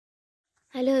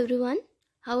Hello everyone,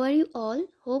 how are you all?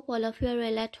 Hope all of you are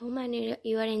well at home and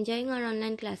you are enjoying our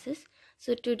online classes.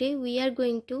 So today we are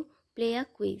going to play a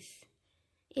quiz.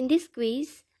 In this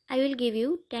quiz, I will give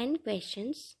you 10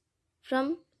 questions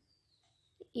from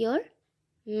your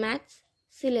maths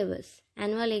syllabus,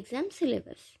 annual exam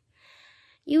syllabus.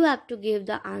 You have to give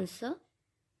the answer.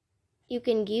 You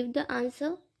can give the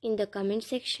answer in the comment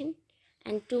section,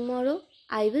 and tomorrow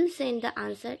I will send the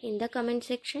answer in the comment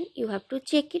section. You have to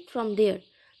check it from there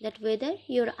that whether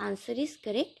your answer is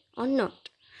correct or not.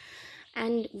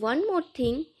 And one more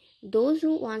thing, those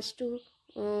who wants to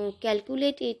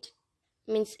calculate it,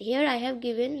 means here I have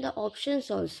given the options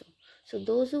also. So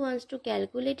those who wants to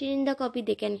calculate it in the copy,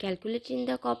 they can calculate it in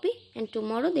the copy, and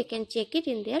tomorrow they can check it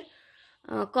in their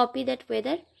copy that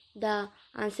whether the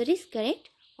answer is correct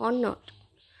or not.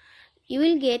 You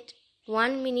will get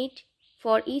 1 minute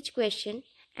for each question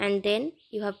and then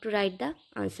you have to write the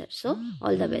answer. So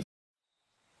all the best.